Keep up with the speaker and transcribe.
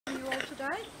you all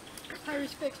today. Pay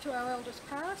respects to our elders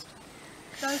past,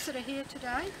 those that are here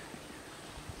today,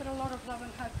 but a lot of love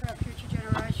and hope for our future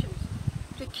generations.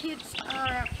 The kids are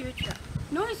our future.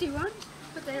 Noisy ones,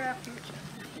 but they're our future.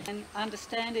 And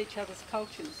understand each other's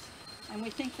cultures. And we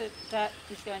think that that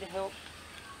is going to help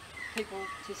people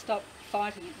to stop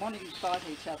fighting, wanting to fight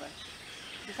each other.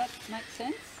 Does that make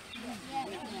sense? Yeah.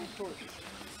 Yeah, good.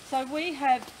 So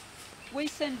we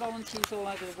send volunteers all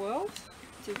over the world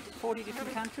to 40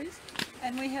 different countries,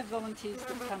 and we have volunteers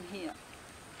that come here.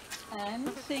 And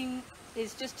the thing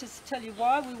is, just to tell you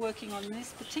why we're working on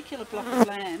this particular block of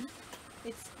land.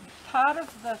 It's part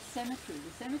of the cemetery.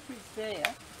 The cemetery's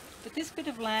there, but this bit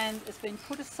of land has been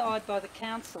put aside by the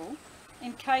council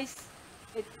in case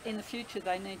in the future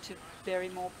they need to bury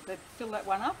more. They fill that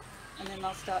one up, and then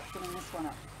they'll start filling this one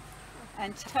up.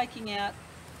 And taking out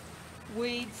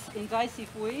weeds,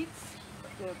 invasive weeds.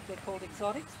 They're called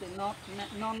exotics. They're not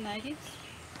non-natives,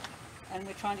 and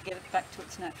we're trying to get it back to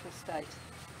its natural state.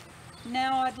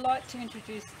 Now I'd like to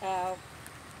introduce our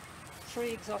 3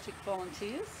 exotic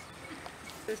volunteers.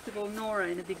 First of all, Nora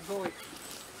in a big voice.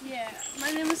 Yeah, my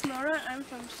name is Nora. I'm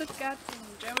from Stuttgart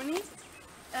in Germany,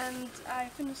 and I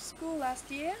finished school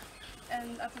last year,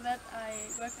 and after that I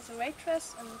worked as a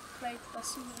waitress and played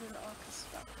bassoon in an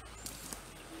orchestra.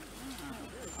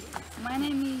 My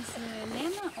name is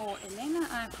Elena.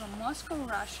 I'm from Moscow,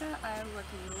 Russia. I work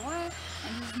in law,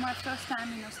 and this is my first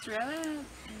time in Australia.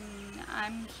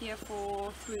 I'm here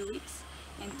for 3 weeks.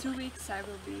 In 2 weeks I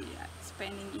will be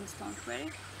spending in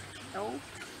Stonequarry. Oh,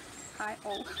 hi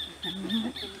all.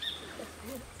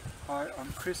 Hi,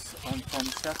 I'm Chris. I'm from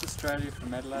South Australia,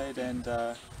 from Adelaide, and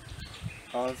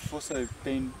I've also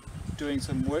been doing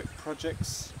some work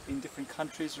projects in different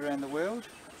countries around the world,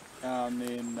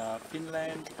 in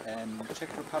Finland and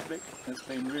Czech Republic. It's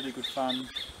been really good fun,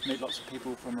 meet lots of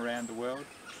people from around the world.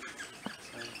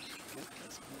 So, yeah,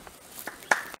 that's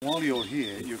cool. While you're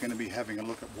here, you're going to be having a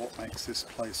look at what makes this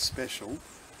place special,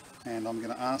 and I'm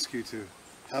going to ask you to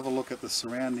have a look at the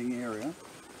surrounding area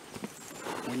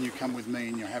when you come with me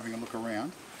and you're having a look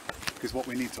around, because what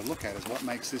we need to look at is what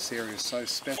makes this area so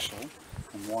special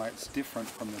and why it's different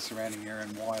from the surrounding area,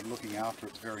 and why looking after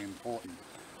it's very important.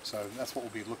 So that's what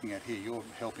we'll be looking at here. You're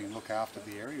helping look after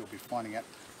the area. You'll be finding out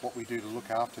what we do to look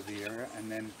after the area,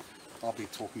 and then I'll be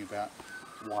talking about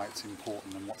why it's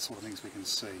important and what sort of things we can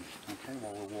see, okay,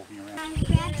 while we're walking around.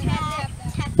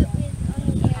 Tap it on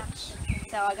the edge.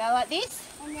 So I go like this.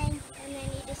 And then you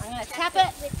just I'm going to tap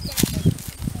it.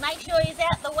 Make sure he's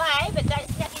out the way, but don't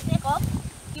snap his neck off.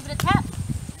 Give it a tap.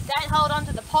 Don't hold on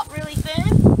to the pot really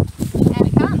firm. And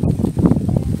it comes.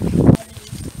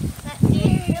 That's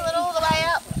it. Fill it all the way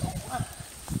up.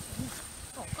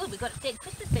 Oh good, we've got a dead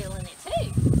Christmas beetle in there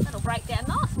too. That'll break down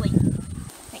nicely.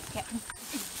 Thanks, Captain.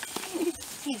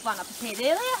 Here's one I prepared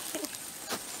earlier.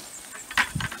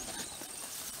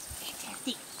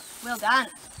 Fantastic. Well done.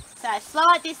 So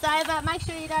slide this over, make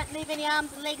sure you don't leave any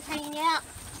arms and legs hanging out.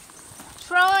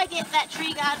 Try get that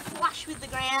tree guard flush with the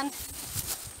ground.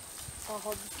 I'll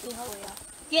hold this for you.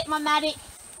 Get my mattock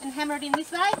and hammer it in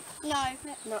this way. No.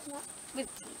 With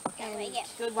Yeah.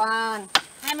 Good one.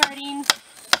 Hammer it in.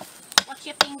 Watch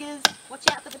your fingers. Watch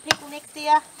out for the people next to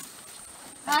you.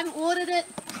 If I haven't watered it,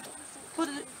 put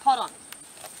a pot on.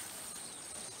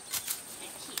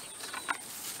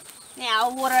 Now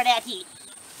I'll water it out here.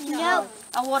 No.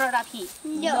 I'll water it up here.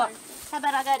 No. How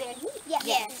about I go down here? Yeah.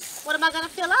 Yes. What am I going to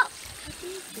fill up?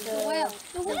 The well.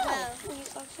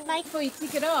 Before you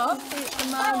kick it off, at the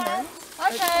moment.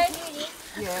 Okay.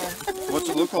 Yeah. What's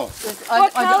it look like?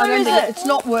 I don't think It's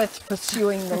not worth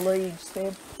pursuing the leaves.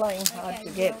 They're playing hard to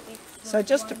get. So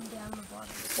just,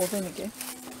 or then again.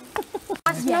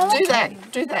 Do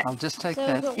that. Do that. I'll just take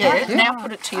that. Yeah. Now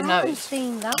put it to your nose.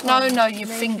 No, your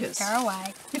fingers. Go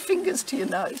away. Your fingers to your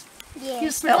nose. Yeah.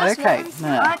 You smell it? Okay,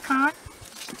 now. I can't.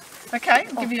 Okay,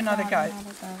 I'll give you another go.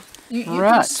 You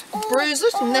Right. can bruise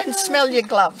it and then smell your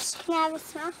gloves. Can I have a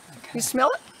smell? You smell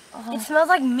it? It smells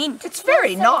like mint. It's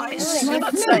very nice. You're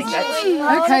not saying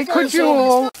that. Okay, could you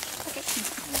all...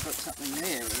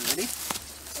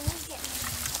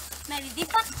 Maybe this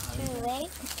one? Really?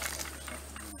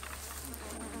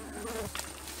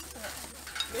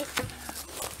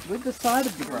 With the side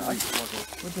of the brush,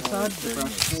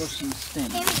 pour some stem.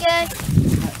 Here we go.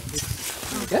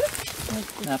 There we go.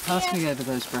 Now pass me over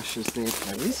those brushes there,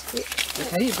 please.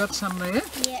 Okay, you've got some there.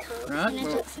 Yeah. Right,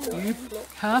 well, you,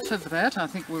 half of that I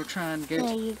think we'll try and get.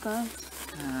 There you go.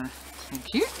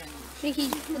 Thank you.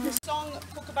 The song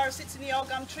Kookaburra sits in the old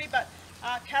gum tree, but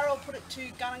Carol put it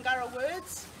to Gurungurra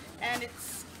words, and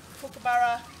it's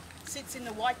Kookaburra sits in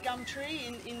the white gum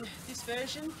tree in this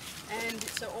version, and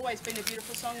it's always been a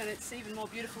beautiful song, and it's even more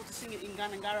beautiful to sing it in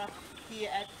Gunungurra here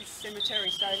at this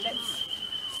cemetery. So let's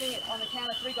sing it on the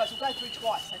count of 3, guys. We'll go through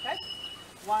twice, okay?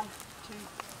 1, 2,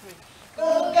 3.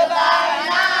 Kookaburra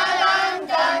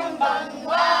gang bang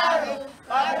waru,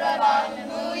 barabang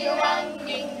guyurang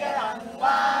gingarang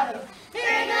waru.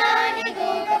 Tirigani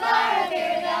kookaburra,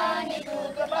 tirigani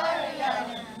kookaburra,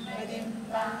 yana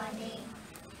madimbani.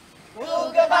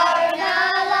 Kookaburra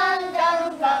nalang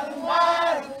gang bang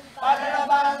waru,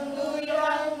 barabang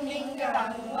guyurang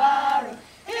gingarang waru.